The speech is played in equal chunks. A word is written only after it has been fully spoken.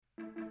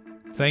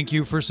Thank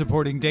you for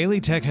supporting Daily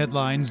Tech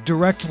Headlines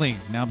directly.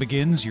 Now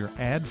begins your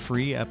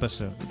ad-free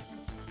episode.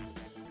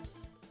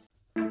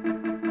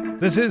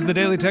 This is the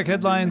Daily Tech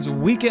Headlines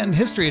Weekend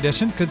History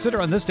Edition.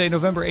 Consider on this day,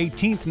 November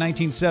 18th,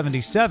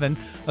 1977,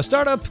 a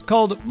startup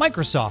called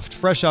Microsoft,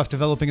 fresh off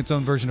developing its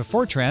own version of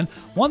Fortran,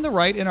 won the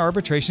right in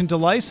arbitration to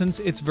license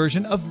its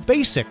version of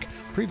BASIC,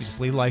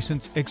 previously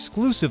licensed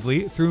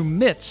exclusively through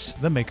MITS,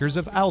 the makers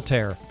of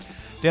Altair.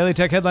 Daily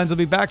Tech Headlines will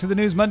be back to the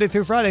news Monday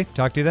through Friday.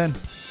 Talk to you then.